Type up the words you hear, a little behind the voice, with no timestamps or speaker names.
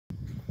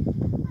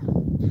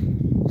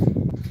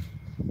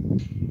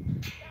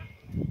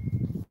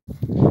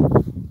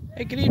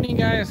Hey, good evening,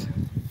 guys.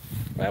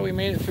 Well, we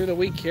made it through the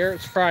week here.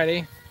 It's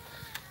Friday.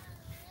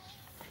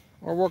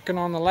 We're working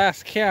on the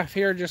last calf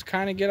here, just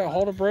kind of get a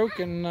hold of Brooke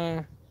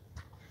and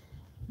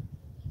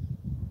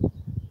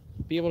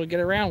be able to get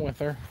around with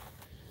her.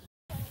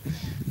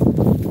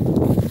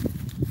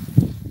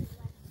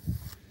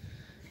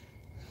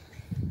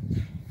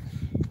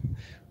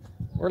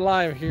 We're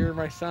live here,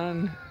 my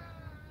son.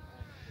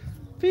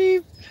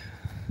 Beep.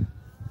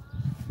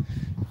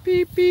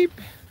 Beep, beep.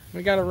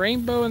 We got a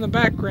rainbow in the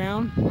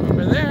background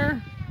over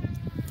there.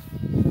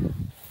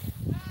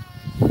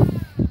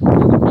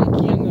 And a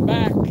monkey in the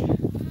back.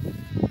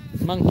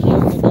 Monkey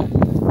in the back.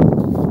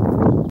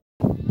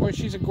 Boy,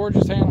 she's a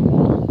gorgeous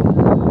animal.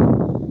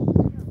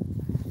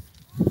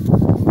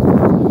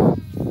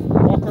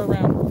 Walk her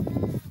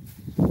around.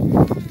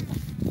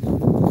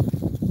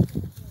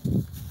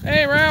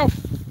 Hey, Ralph.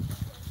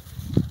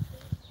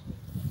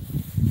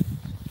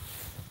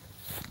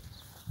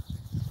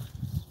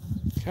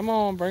 Come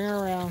on, bring her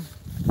around.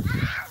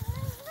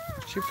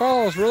 She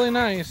follows really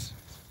nice.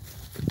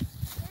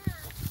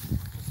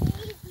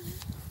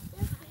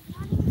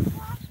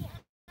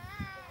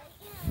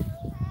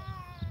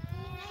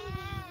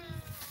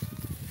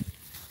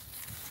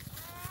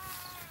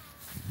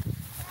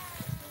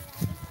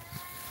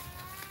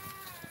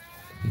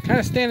 Kind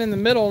of stand in the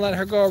middle and let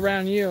her go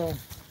around you.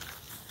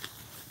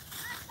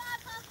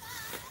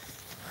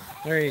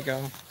 There you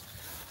go.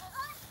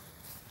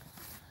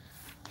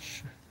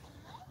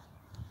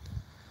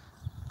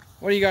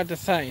 What do you got to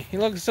say? You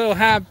look so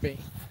happy.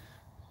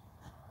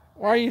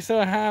 Why are you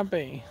so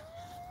happy?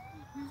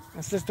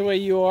 That's just the way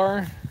you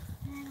are.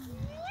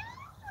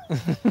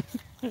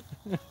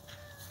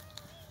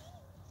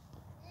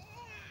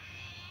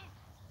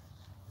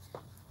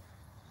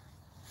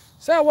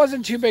 So it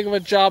wasn't too big of a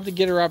job to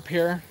get her up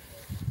here.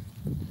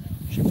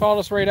 She followed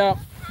us right up.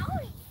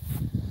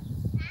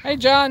 Hey,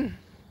 John.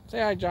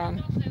 Say hi, John.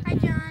 Hi,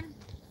 John.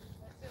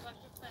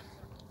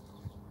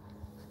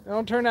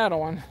 Don't turn that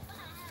on.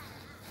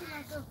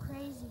 Go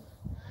crazy.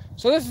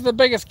 So this is the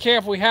biggest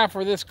calf we have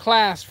for this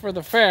class for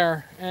the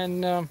fair,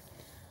 and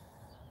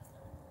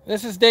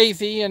this is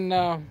Daisy, and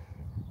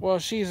well,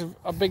 she's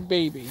a big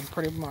baby,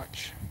 pretty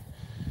much.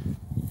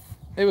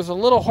 It was a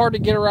little hard to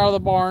get her out of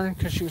the barn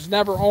because she was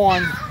never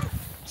on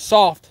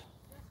soft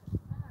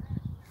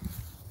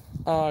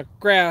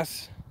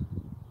grass,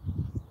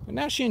 but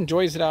now she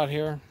enjoys it out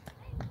here.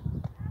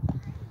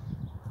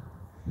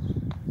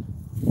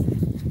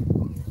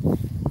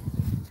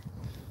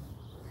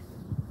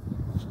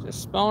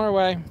 Just smelling her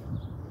way.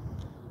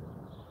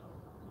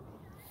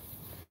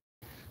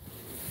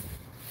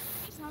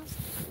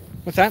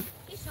 What's that?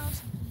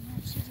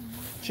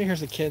 She hears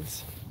the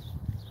kids.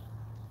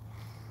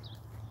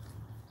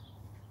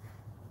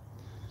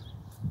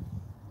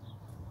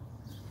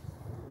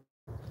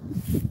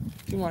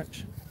 Too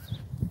much.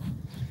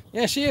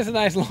 Yeah, she is a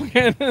nice looking.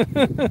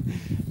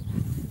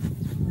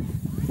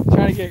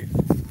 Trying to get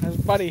his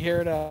buddy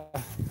here to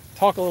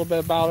talk a little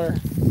bit about her.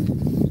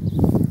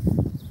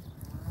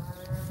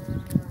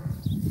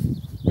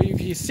 But if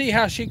you see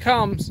how she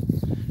comes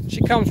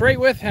right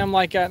with him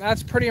like that.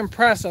 That's pretty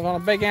impressive on a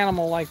big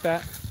animal like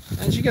that.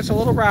 And she gets a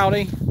little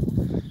rowdy.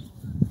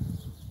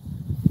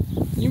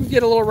 You would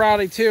get a little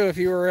rowdy too if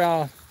you were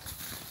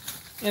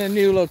in a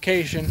new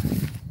location.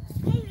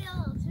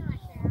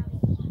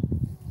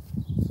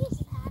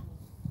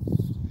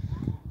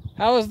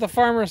 How is the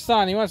farmer's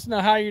son? He wants to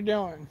know how you're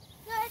doing.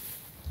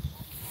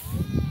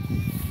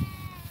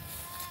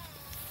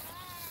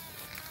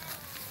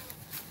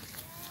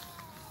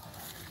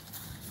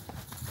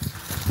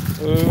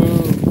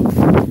 Ooh.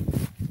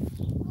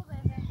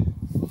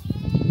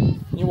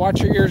 You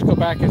watch your ears go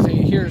back as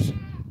he hears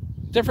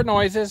different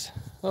noises,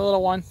 the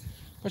little one.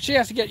 But she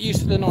has to get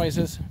used to the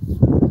noises.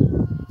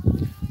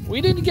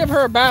 We didn't give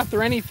her a bath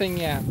or anything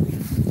yet.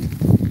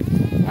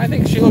 I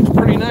think she looks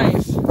pretty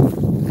nice.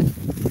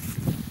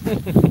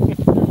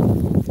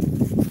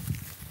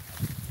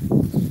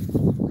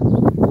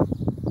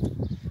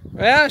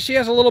 Well, she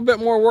has a little bit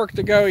more work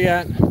to go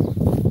yet.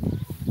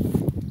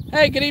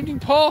 Hey, good evening,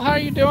 Paul. How are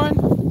you doing?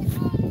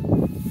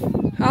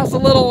 How's the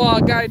little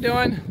guy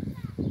doing?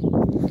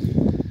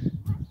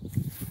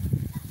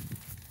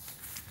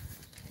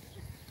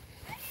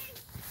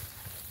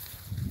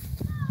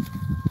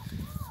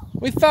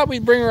 We thought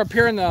we'd bring her up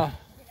here in the...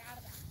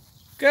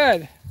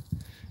 Good.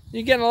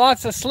 You getting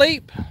lots of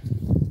sleep?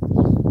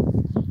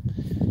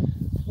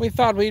 We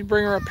thought we'd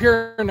bring her up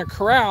here in the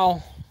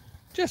corral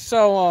just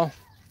so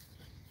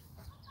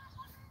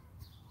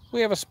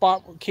we have a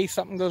spot in case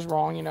something goes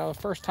wrong. You know, the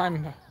first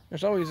time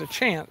there's always a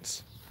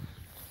chance.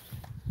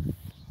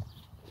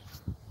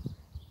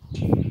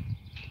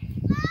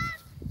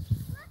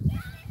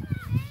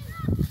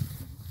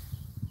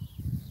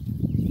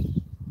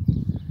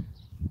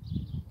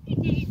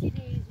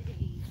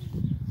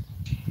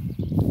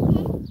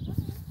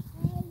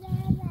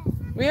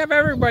 We have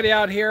everybody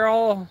out here,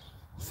 all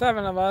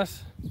 7 of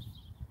us.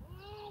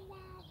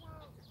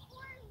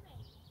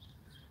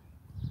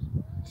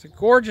 It's a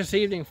gorgeous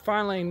evening.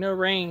 Finally, no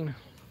rain.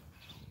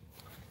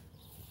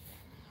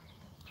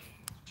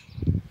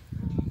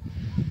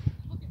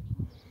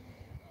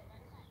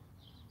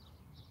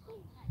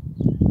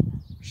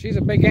 She's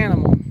a big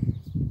animal.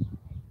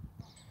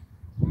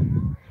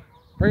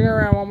 Bring her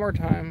around one more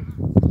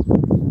time.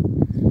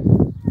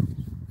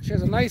 She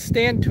has a nice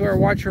stand to her.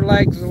 Watch her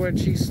legs when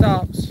she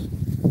stops.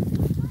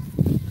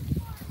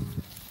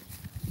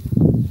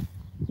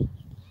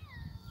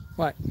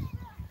 What?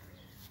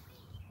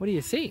 What do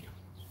you see?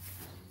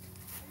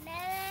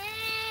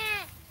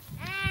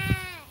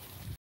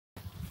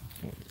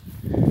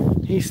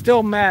 He's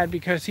still mad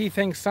because he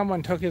thinks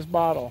someone took his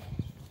bottle.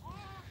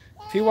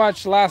 If you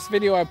watched the last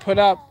video I put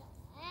up,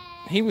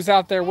 he was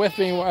out there with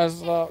me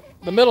as the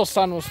middle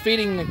son was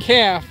feeding the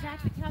calf.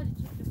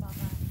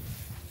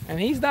 And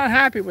he's not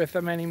happy with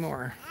them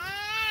anymore.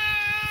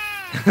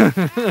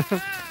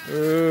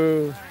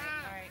 Ooh.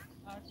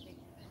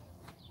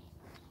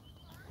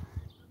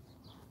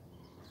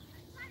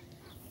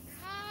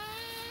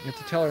 You have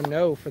to tell her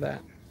no for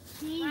that.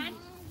 You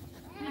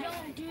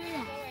don't do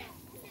that.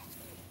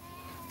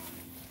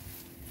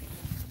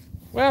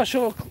 Well,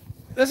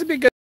 this would be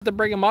good to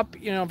bring them up,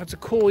 you know, if it's a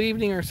cool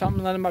evening or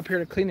something, let them up here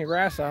to clean the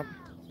grass up.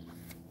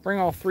 Bring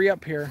all three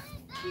up here.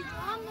 She's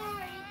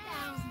lawnmower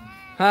 8,000.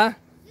 Huh?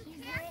 She's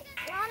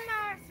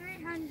lawnmower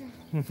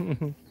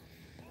 300.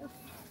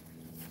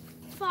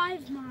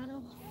 5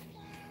 model.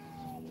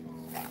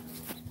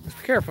 Just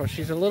be careful,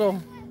 she's a little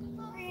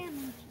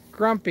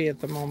grumpy at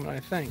the moment,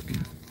 I think.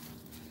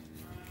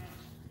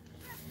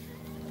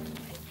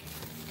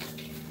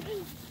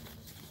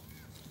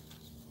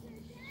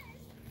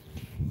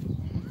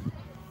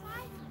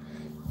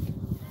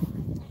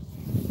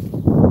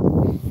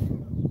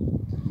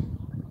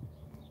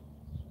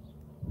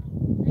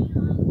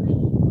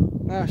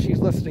 Now she's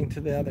listening to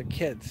the other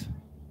kids.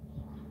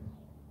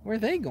 Where are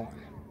they going?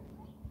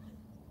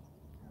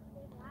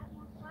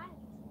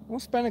 We'll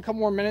spend a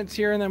couple more minutes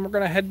here and then we're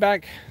going to head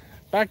back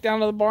down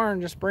to the barn.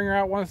 Just bring her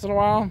out once in a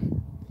while.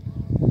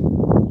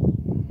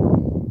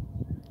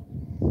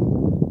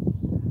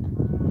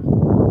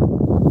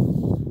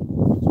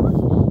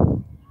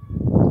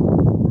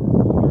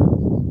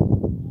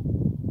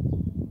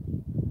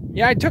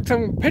 Yeah, I took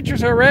some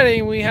pictures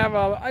already. We have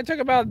I took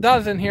about a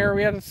dozen here.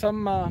 We had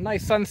some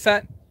nice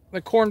sunset. The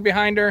corn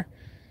behind her.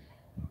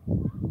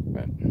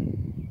 But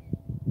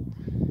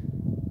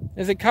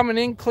is it coming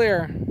in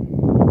clear?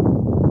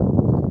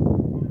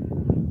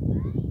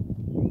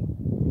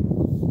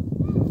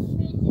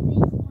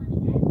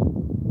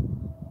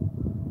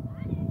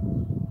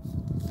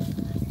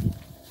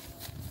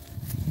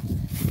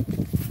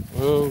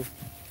 Whoa.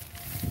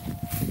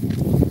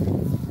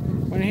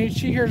 When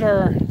she hears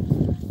our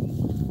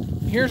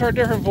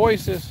different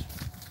voices,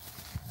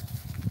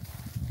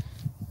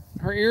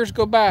 her ears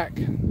go back.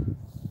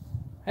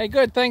 Hey,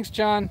 good, thanks,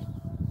 John.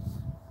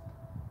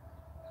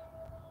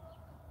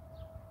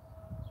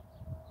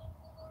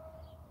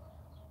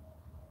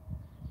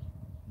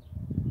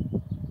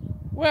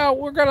 Well,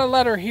 we're gonna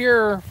let her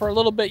hear for a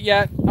little bit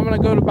yet. I'm gonna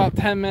go to about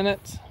 10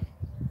 minutes.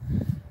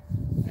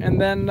 And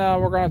then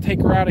we're gonna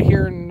take her out of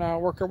here and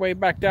work her way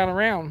back down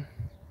around.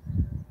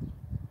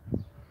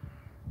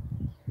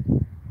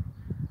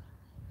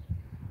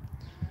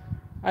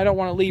 I don't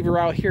want to leave her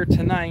out here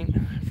tonight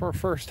for her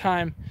first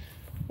time.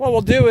 What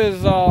we'll do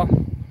is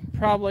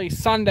probably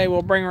Sunday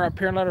we'll bring her up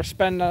here and let her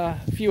spend a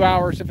few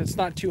hours if it's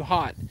not too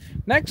hot.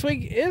 Next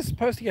week is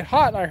supposed to get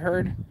hot, I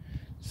heard.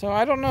 So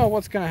I don't know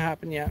what's going to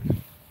happen yet.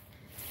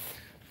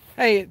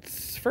 Hey,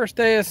 it's first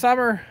day of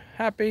summer.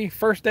 Happy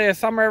first day of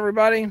summer,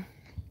 everybody.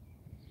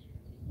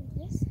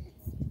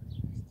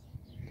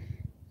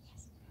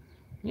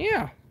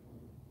 Yeah.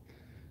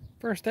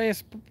 First day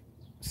of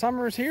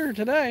summer is here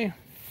today.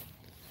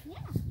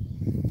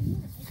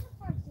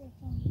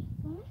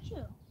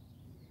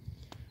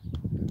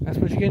 That's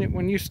what you get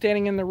when you're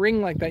standing in the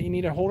ring like that. You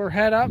need to hold her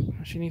head up.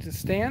 She needs to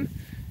stand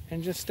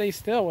and just stay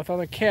still with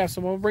other calves.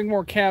 So we'll bring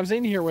more calves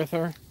in here with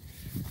her.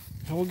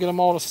 And we'll get them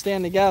all to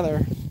stand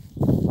together.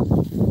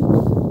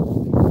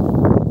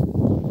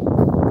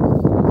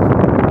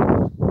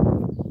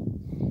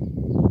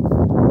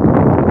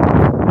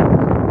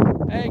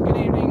 Hey, good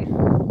evening,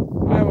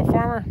 Iowa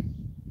Farmer.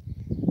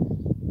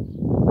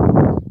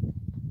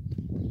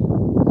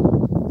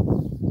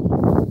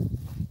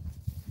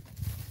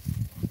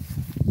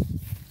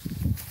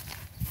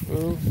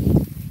 Ooh.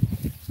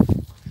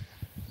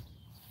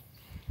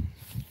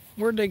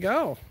 Where'd they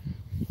go?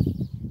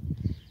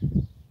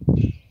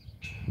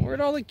 Where'd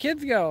all the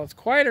kids go? It's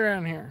quiet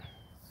around here.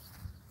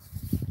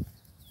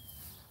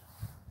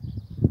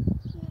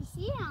 You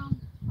see them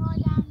all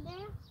down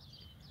there?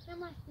 There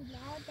must be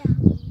loud down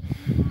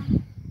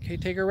there. Okay,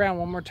 take her around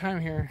one more time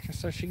here,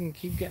 just so she can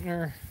keep getting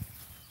her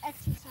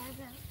Exercise.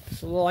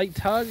 just a light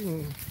tug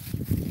and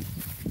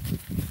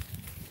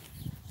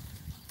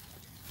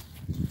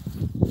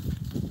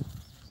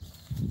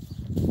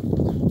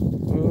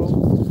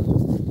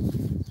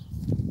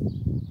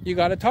you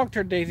got to talk to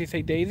her, Daisy.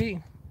 Say,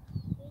 Daisy,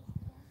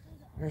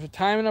 there's a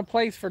time and a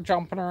place for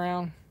jumping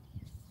around.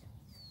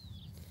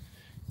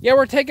 Yeah,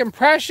 we're taking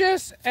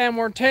Precious, and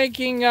we're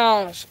taking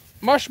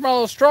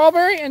Marshmallow,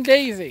 Strawberry, and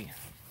Daisy.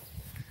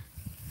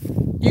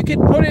 You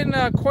could put in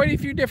quite a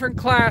few different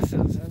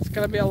classes. It's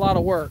going to be a lot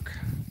of work.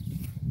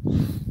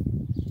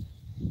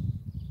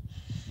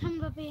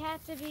 But we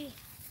have to be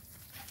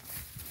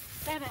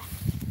better.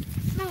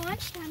 My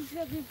lunchtime's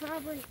going to be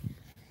probably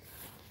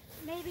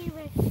maybe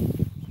with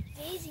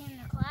Daisy in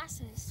the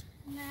classes.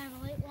 And then have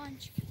a late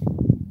lunch.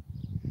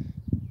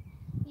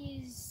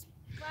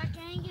 Black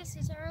Angus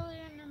is earlier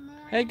in the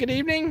morning. Hey, good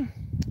evening.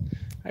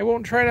 I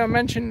won't try to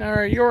mention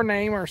your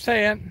name or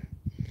say it,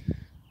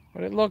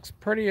 but it looks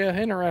pretty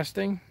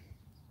interesting.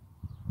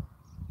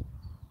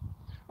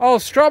 Oh,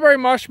 Strawberry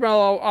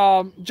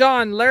Marshmallow.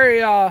 John,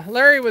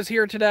 Larry was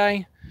here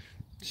today.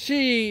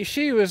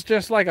 She was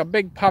just like a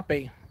big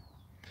puppy.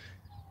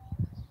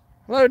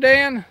 Hello,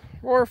 Dan.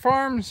 Roar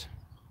Farms.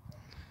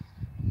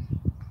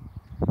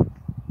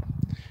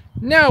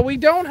 No, we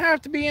don't have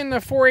to be in the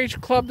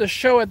 4-H club to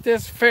show at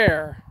this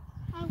fair.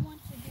 I want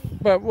to be.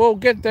 But we'll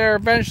get there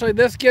eventually.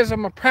 This gives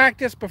them a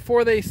practice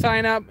before they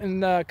sign up,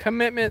 and the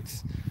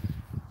commitments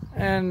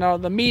and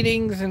the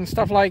meetings and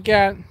stuff like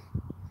that.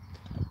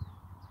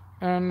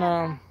 And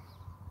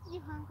You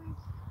hungry?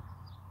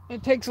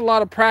 it takes a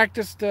lot of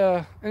practice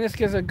and this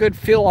gives a good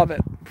feel of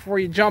it before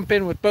you jump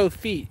in with both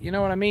feet. You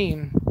know what I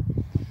mean?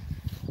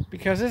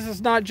 Because this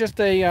is not just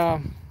a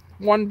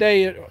one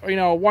day,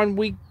 1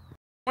 week,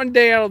 1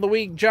 day out of the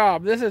week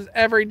job. This is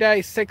every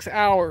day, 6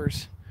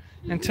 hours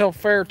until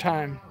fair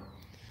time.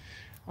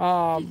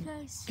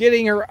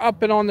 Getting her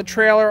up and on the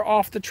trailer,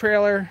 off the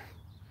trailer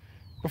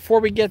before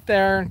we get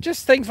there.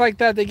 Just things like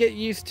that they get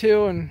used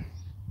to. And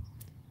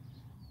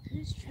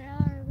whose trailer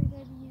are we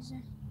going to be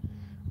using?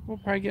 we'll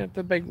probably get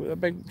the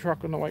big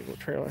truck on the white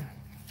trailer.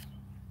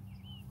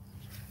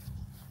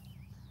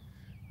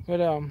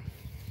 But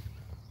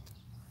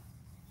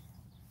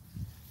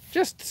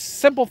just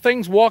simple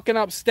things, walking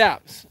up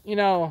steps,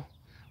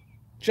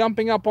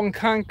 jumping up on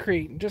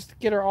concrete, just to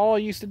get her all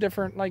used to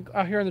different, like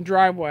out here in the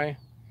driveway.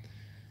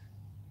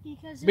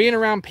 Because Being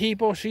around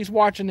people, she's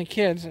watching the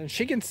kids, and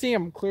she can see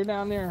them clear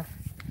down there.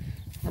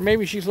 Or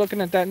maybe she's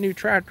looking at that new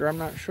tractor, I'm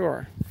not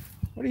sure.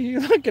 What are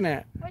you looking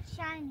at? what's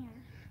shinier?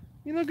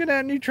 You look at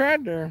that new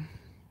tractor.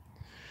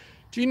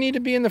 Do you need to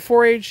be in the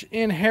 4-H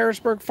in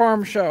Harrisburg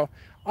Farm Show?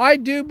 I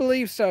do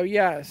believe so,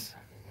 yes.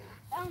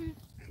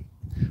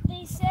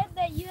 They said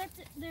that you have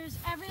to, there's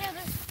every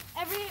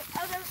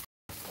other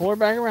Pull her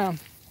back around.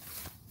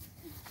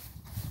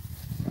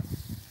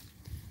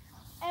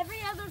 every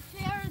other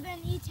fair than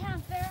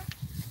E-Town Fair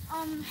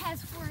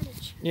has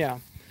 4-H. Yeah.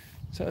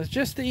 So it's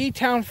just the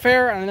E-Town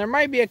Fair, and there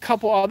might be a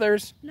couple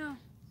others. No.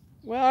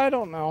 Well, I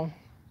don't know.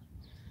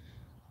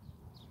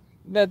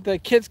 That the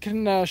kids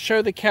can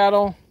show the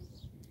cattle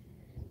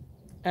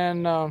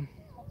and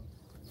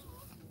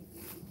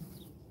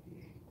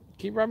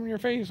keep rubbing your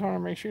face on her.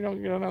 Make sure you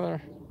don't get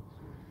another.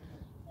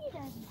 He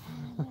doesn't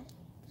have it.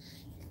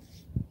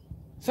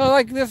 So,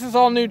 like, this is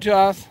all new to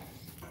us.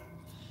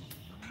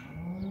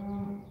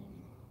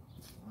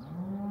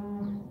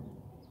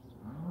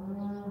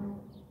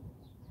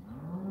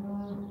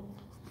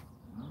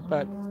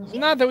 But it's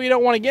not that we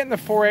don't want to get in the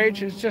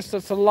 4-H. It's just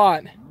it's a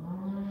lot.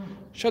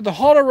 Should the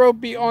halter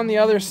rope be on the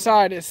other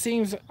side? It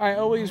seems I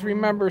always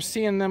remember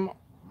seeing them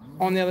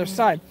on the other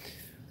side.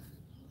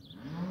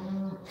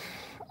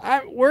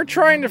 We're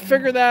trying to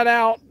figure that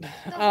out. The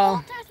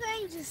halter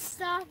thing, just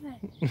stop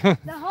it.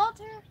 The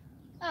halter,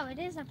 oh, it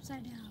is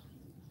upside down.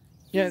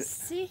 Yeah.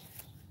 See?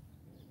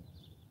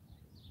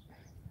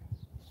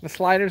 The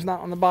slider's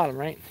not on the bottom,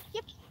 right?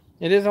 Yep.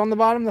 It is on the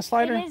bottom, the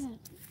slider? It isn't.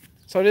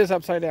 So it is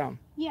upside down.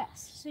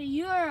 Yes, so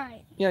you're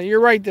right. Yeah, you're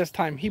right this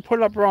time. He put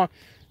it up wrong.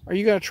 Are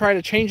you going to try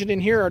to change it in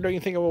here, or don't you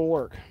think it will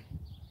work?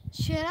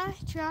 Should I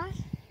try?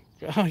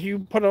 Oh, you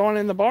put it on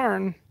in the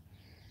barn.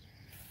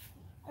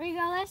 Are you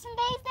going to listen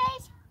these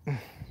days?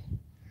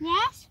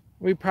 Yes?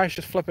 We probably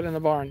should flip it in the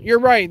barn. You're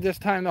right this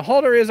time. The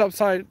halter is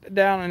upside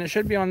down, and it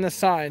should be on this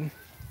side.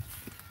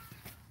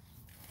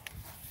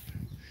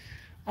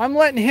 I'm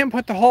letting him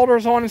put the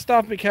halters on and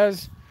stuff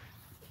because,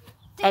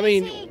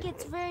 Daisy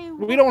gets very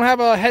we don't have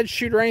a head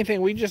shoot or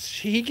anything.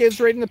 He gives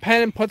right in the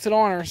pen and puts it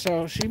on her,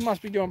 so she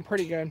must be doing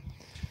pretty good.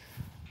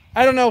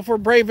 I don't know if we're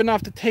brave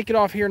enough to take it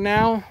off here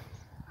now.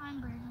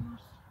 I'm brave enough.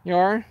 You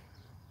are?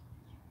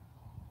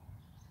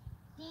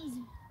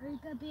 Daisy, are you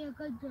going to be a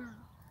good girl?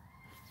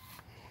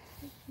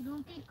 You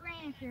don't get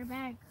grand if you're a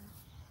bad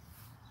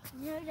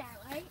girl. You know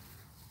that, right?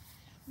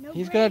 No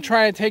He's going to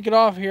try to take it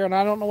off here, and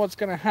I don't know what's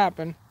going to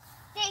happen.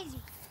 Daisy.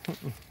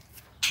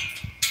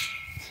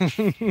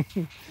 Getting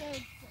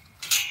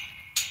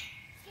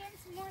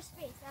some more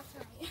space, that's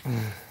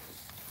right.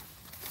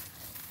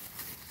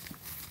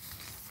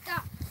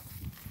 Stop.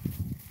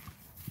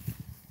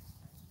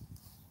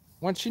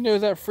 Once she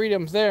knows that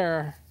freedom's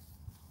there,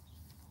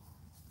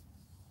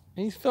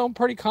 he's feeling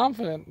pretty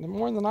confident,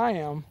 more than I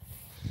am.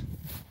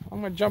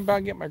 I'm going to jump out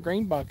and get my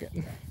grain bucket.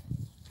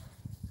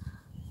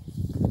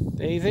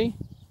 Daisy,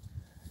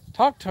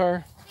 talk to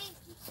her.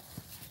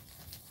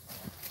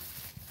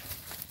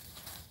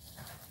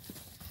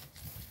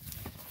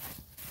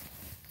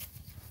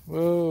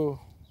 Whoa.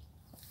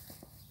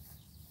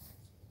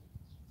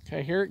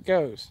 Okay, here it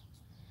goes.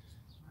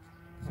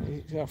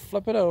 You gotta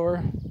flip it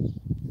over.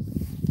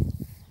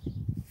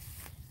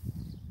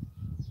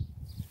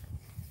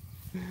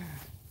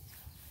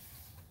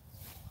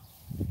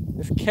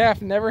 This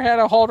calf never had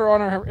a halter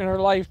on her in her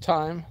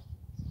lifetime.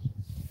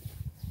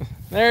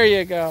 There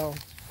you go.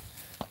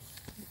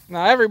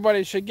 Now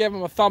everybody should give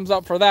him a thumbs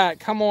up for that.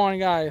 Come on,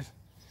 guys.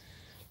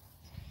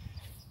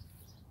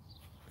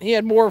 He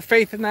had more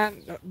faith in that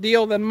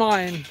deal than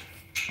mine.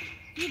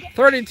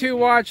 32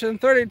 watching,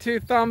 32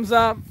 thumbs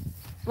up.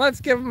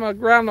 Let's give him a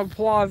round of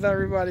applause,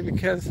 everybody,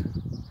 because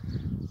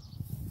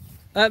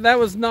that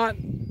was not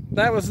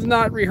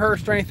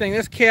rehearsed or anything.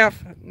 This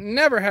calf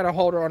never had a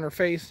halter on her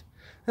face.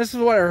 This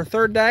is what, her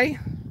third day?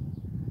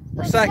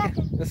 Or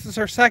second? This is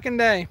her second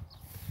day.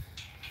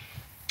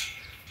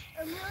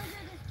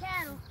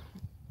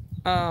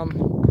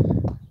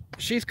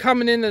 She's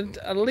coming in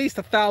at least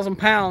 1,000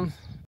 pounds.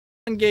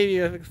 And gave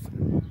you,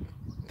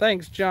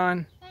 thanks,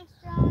 John. Thanks,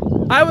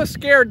 John. I was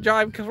scared,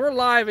 John, because we're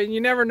live and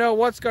you never know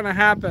what's going to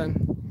happen.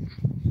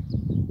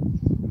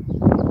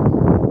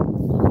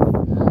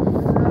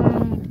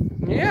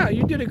 Yeah,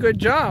 you did a good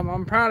job.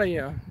 I'm proud of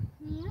you.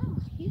 Yeah,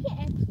 you get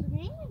extra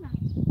grain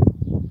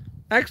tonight.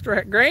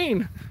 Extra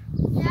grain?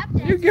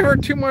 Yep, You give her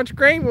too much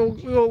grain,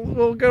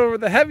 we'll go over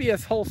the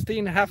heaviest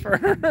Holstein heifer.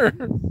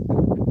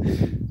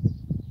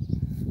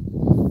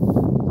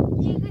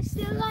 You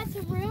still got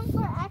some room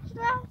for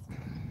extras?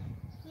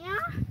 Yeah?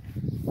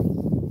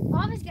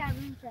 Always got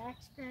room for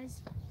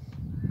extras.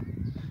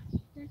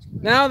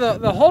 Now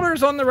the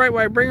holder's on the right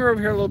way. Bring her over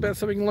here a little bit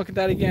so we can look at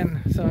that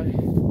again. So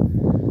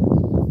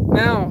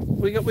now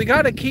we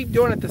got to keep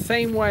doing it the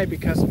same way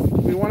because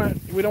we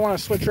don't want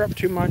to switch her up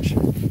too much.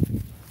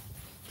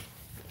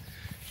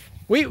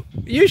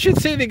 You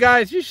should see the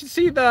guys. You should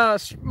see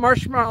the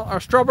marshmallow or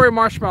strawberry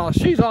marshmallow.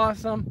 She's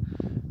awesome.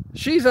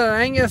 She's an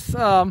Angus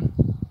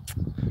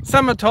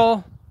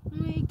Simmental.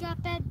 We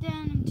got that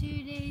done in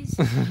 2 days.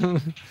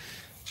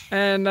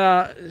 And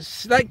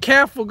that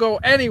calf will go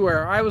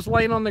anywhere. I was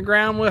laying on the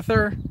ground with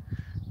her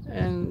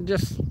and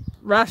just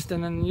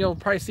resting, and you'll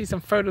probably see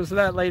some photos of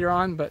that later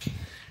on. But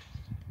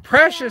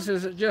Precious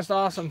is just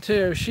awesome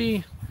too.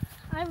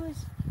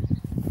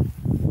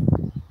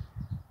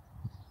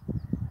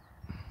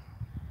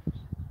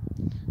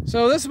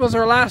 So this was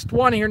our last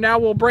one here. Now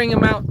we'll bring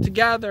them out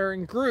together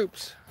in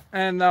groups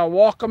and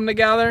walk them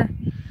together.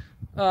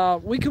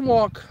 We can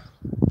walk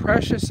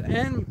Precious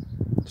and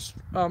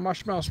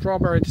Marshmallow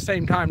Strawberry at the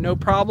same time, no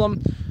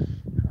problem.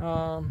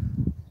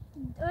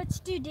 Let's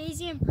do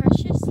Daisy and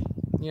Precious.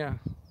 Yeah.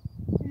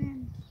 And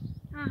then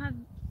I'll have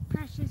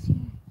Precious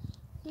and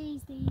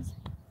Daisy.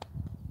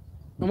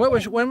 And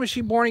when was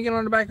she born again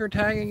on the back of her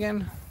tag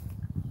again?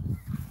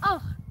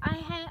 Oh,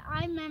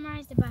 I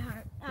memorized it by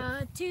heart.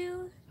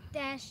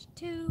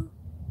 2-2-18.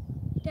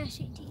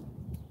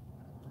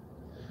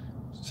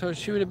 So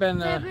she would have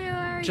been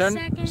February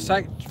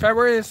 2nd.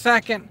 February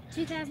 2nd.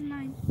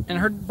 2009. And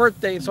her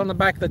birthday is on the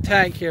back of the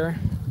tag here.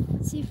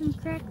 Let's see if I'm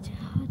correct.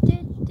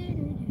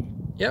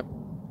 Yep.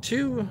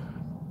 2.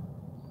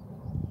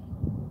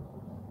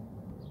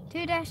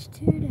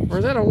 2-2. Or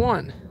is that a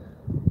 1?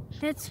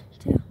 That's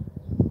 2.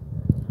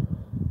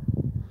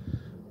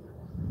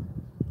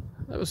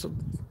 That was a...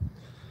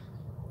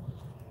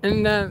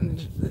 And then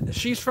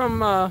she's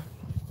from...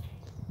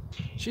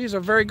 she's a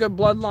very good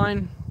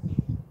bloodline.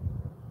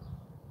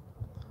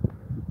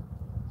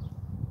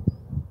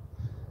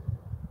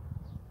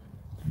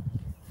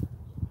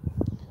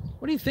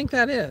 What do you think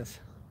that is?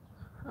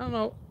 I don't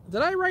know.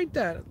 Did I write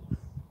that?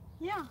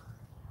 Yeah.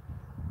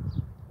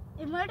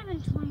 It might have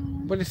been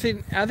 21. But you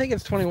see, I think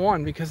it's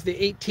 21 because the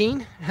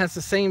 18 has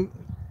the same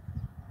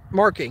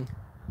marking.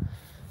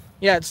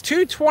 Yeah, it's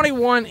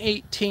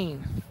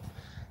 2/21/18.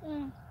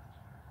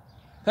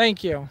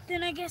 Thank you.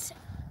 Then I guess.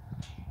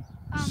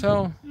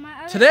 So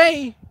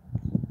today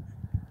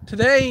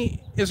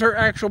is her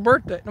actual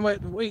birthday. No,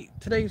 wait,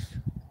 today's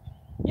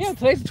the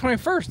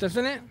 21st,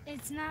 isn't it?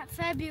 It's not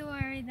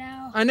February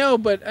though. I know,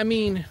 but I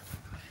mean,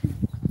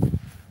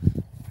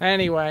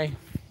 anyway.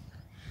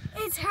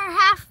 It's her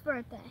half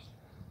birthday.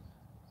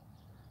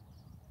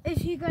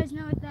 If you guys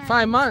know what that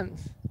 5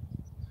 months.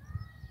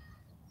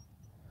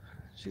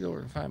 She's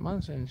over 5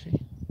 months, isn't she?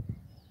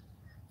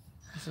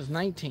 This is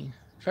 19.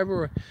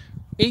 February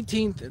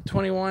 18th,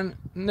 21,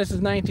 and this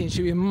is 19.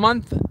 She'll be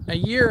a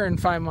year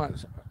and 5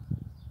 months.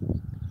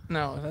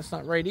 No, that's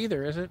not right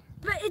either, is it?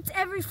 But it's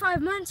every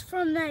 5 months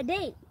from that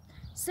date.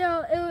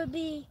 So it would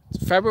be...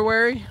 It's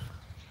February?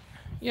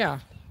 Yeah.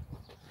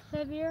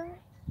 February?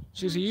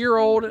 She's a year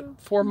old at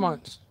 4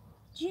 months.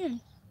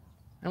 June.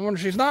 And when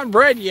she's not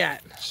bred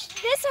yet.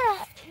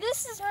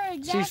 This is her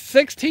exact... She's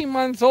 16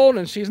 months old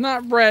and she's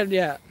not bred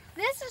yet.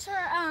 This is her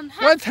half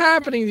What's birthday.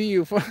 happening to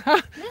you? This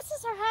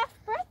is her half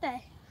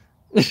birthday.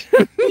 Because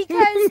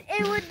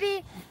it would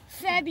be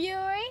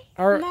February,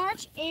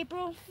 March,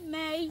 April,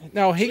 May.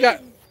 No,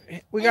 and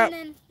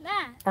then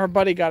that. Our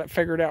buddy got it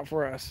figured out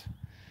for us.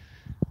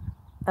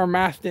 Our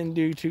math didn't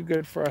do too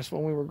good for us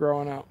when we were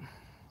growing up.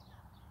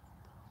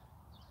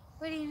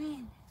 What do you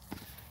mean?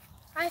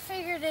 I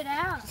figured it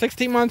out.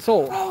 16 months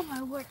old. Oh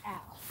my word, ow.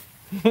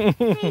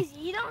 Daisy,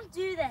 you don't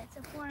do that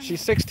to poor me.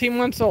 She's 16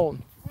 months old.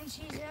 And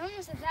she's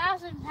almost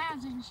 1,000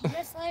 pounds and she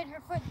just laid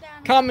her foot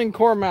down. Common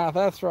core mouth,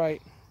 that's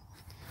right.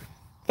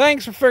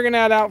 Thanks for figuring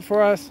that out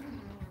for us.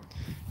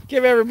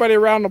 Give everybody a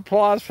round of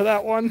applause for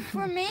that one.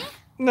 For me?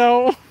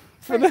 No,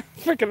 for the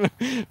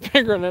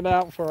figuring it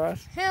out for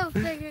us. Who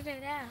figured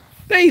it out?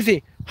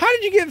 Daisy, how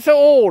did you get so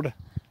old? I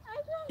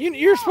don't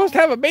You're know. supposed to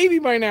have a baby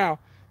by now.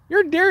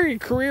 Your dairy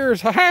career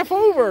is half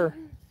over.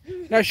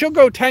 Now she'll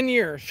go 10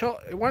 years.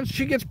 Once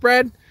she gets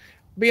bred,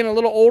 being a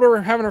little older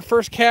and having her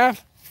first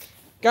calf,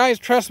 guys,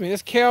 trust me,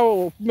 this cow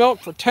will milk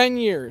for 10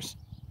 years.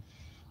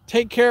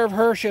 Take care of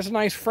her. She has a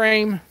nice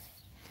frame.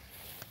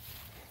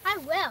 I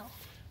will.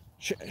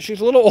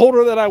 She's a little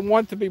older than I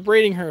want to be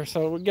breeding her,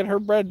 so we'll get her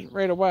bred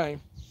right away.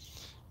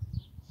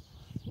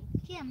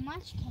 Yeah,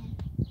 Munchkin.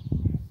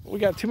 We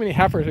got too many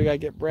heifers we got to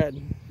get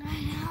bred.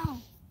 I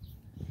know.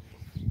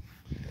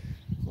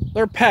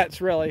 They're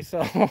pets, really,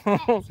 so. Pets,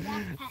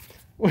 yeah,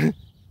 pets.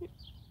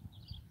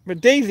 But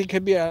Daisy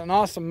could be an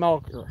awesome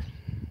milker.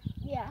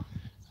 Yeah.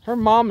 Her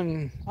mom,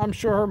 and I'm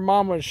sure her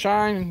mom would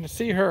shine to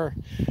see her.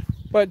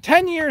 But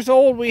 10 years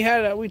old, we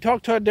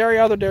talked to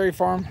other dairy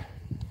farm.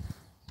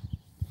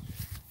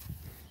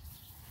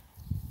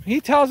 He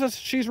tells us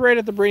she's right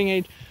at the breeding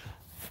age.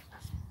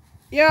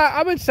 Yeah,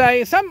 I would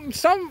say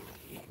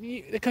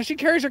because she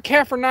carries her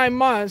calf for 9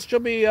 months, she'll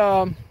be.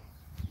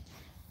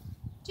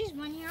 She's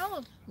 1 year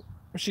old.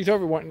 She's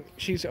over one.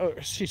 She's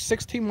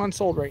 16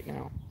 months old right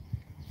now.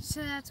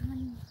 So that's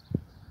when.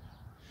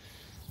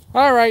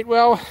 All right.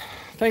 Well,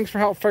 thanks for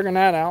help figuring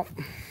that out.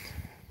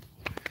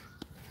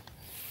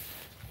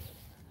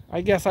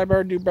 I guess I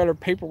better do better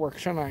paperwork,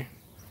 shouldn't I?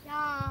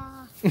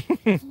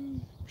 Yeah.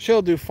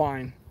 She'll do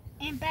fine.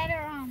 And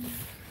better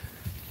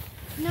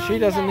She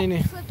doesn't need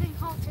any. Flipping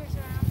halters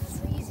around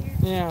is easier.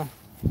 Yeah.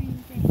 What do you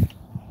think?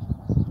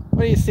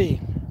 What do you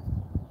see?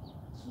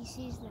 He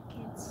sees the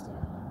kids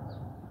still.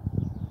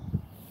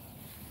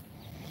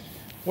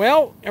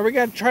 Well, are we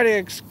gonna try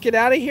to get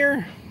out of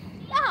here?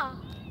 Yeah.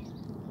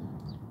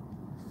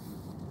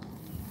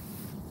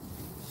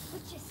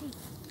 What you see?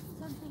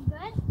 Something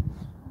good?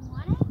 You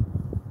want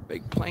it?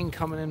 Big plane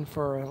coming in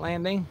for a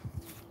landing.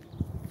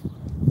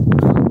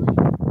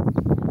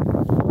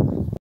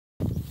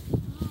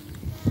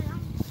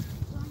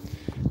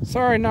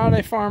 Sorry, not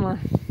a farmer.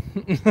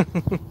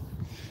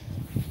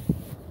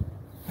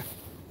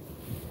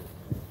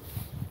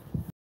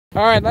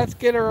 All right, let's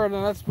get her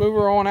and let's move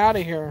her on out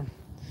of here.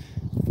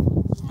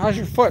 How's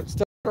your foot?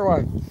 Still or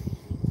what?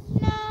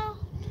 No.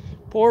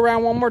 Pull her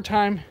around one more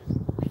time.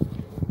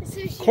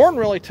 So she's Corn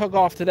really took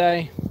off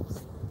today.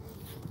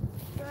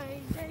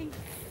 Daisy,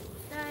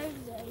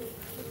 Daisy,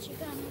 what you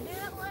gonna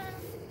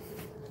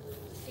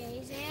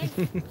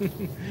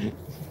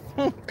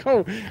do,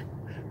 Daisy?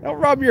 Don't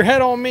rub your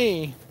head on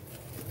me.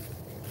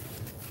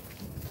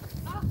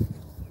 Oh.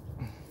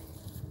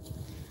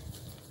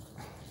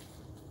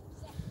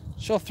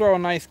 She'll throw a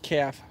nice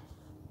calf.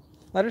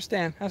 Let her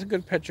stand. That's a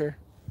good picture.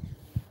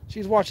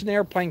 She's watching the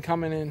airplane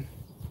coming in.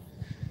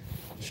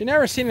 She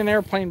never seen an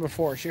airplane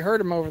before. She heard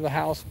him over the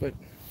house, but.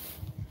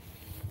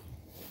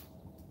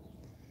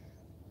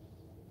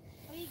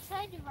 Are you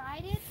excited to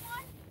ride in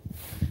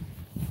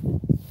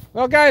one?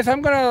 Well, guys,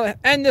 I'm gonna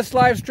end this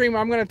live stream.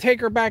 I'm gonna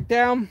take her back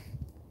down,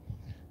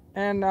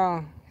 and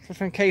just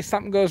in case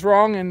something goes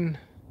wrong, and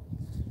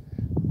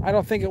I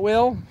don't think it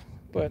will,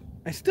 but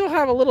I still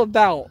have a little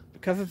doubt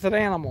because it's an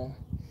animal.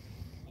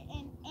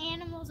 And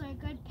animals are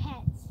good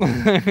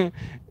pets.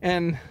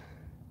 And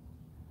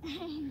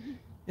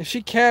if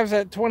she calves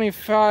at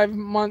 25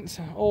 months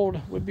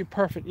old, would be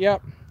perfect.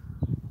 Yep,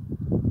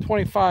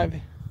 25.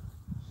 What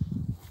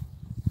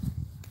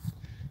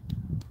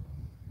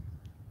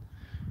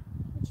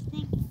you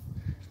think?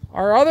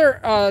 Our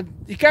other,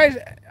 you guys,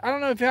 I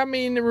don't know if you have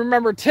me to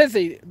remember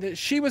Tizzy. That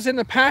she was in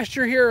the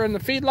pasture here in the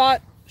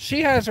feedlot.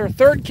 She has her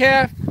third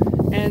calf,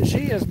 and she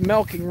is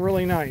milking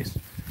really nice.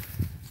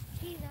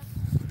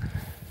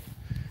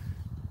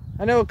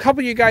 I know a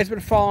couple of you guys have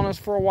been following us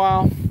for a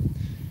while.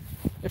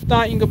 If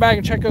not, you can go back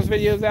and check those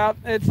videos out.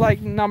 It's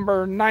like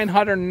number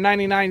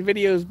 999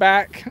 videos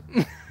back.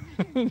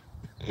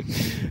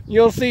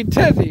 You'll see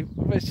Tizzy,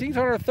 but she's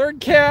on her third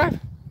calf.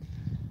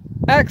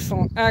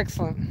 Excellent,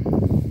 excellent.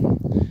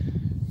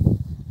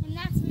 And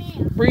that's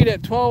me. Breed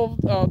at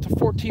 12 to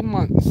 14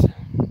 months.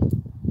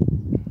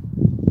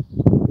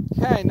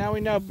 Okay, now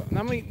we know.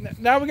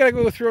 Now we gotta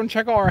go through and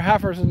check all our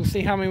heifers and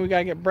see how many we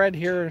gotta get bred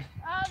here.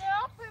 They're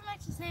all pretty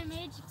much the same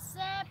age,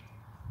 except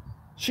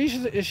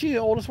Is she the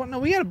oldest one? No,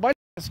 we had a bunch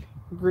of this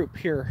group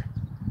here.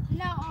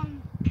 no.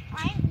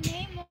 I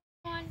named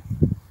one.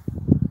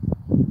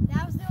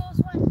 That was the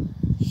oldest one.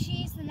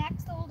 She's the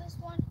next oldest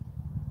one.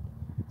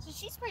 So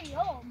she's pretty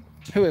old.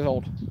 Who is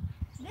old?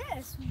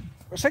 This.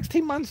 We're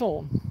 16 months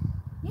old.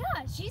 Yeah,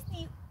 she's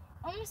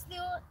almost the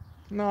old.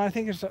 No, I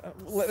think there's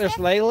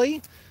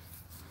Laylee.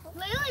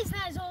 Lily's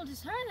not as old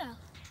as her though.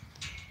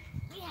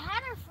 We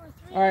had her for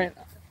 3 All right,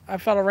 I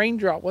felt a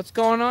raindrop. What's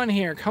going on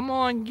here? Come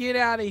on, get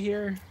out of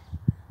here.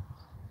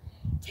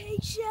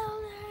 Take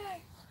shelter.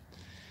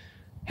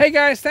 Hey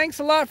guys, thanks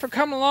a lot for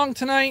coming along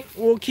tonight.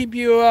 We'll keep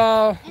you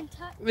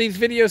these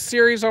video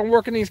series on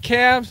working these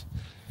calves.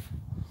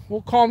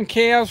 We'll call them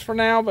calves for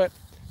now, but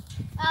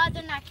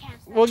they're not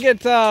calves.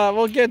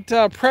 we'll get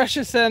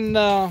Precious and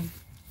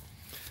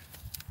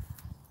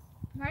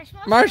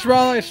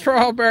Marshmallow and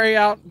Strawberry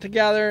out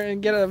together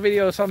and get a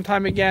video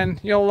sometime again.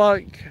 You'll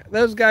like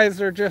those guys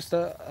are just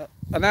an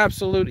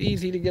absolute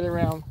easy to get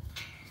around.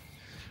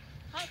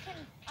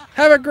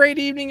 Have a great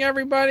evening,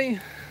 everybody.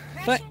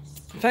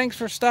 Thanks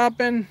for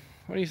stopping.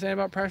 What do you say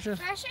about Precious?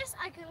 Precious,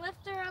 I can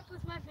lift her up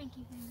with my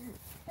pinky finger.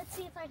 Let's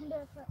see if I can do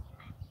it for.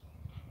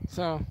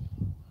 So.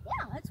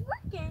 Yeah, it's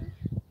working.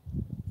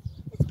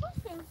 It's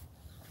working.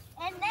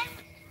 And then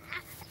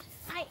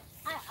I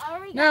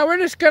already. Now we're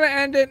just gonna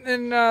end it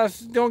and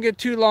don't get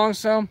too long.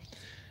 So,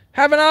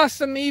 have an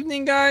awesome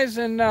evening, guys,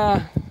 and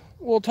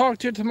we'll talk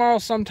to you tomorrow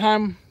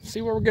sometime.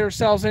 See what we get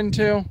ourselves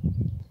into.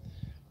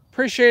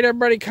 Appreciate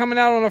everybody coming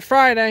out on a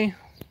Friday.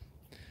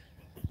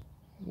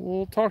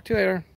 We'll talk to you later.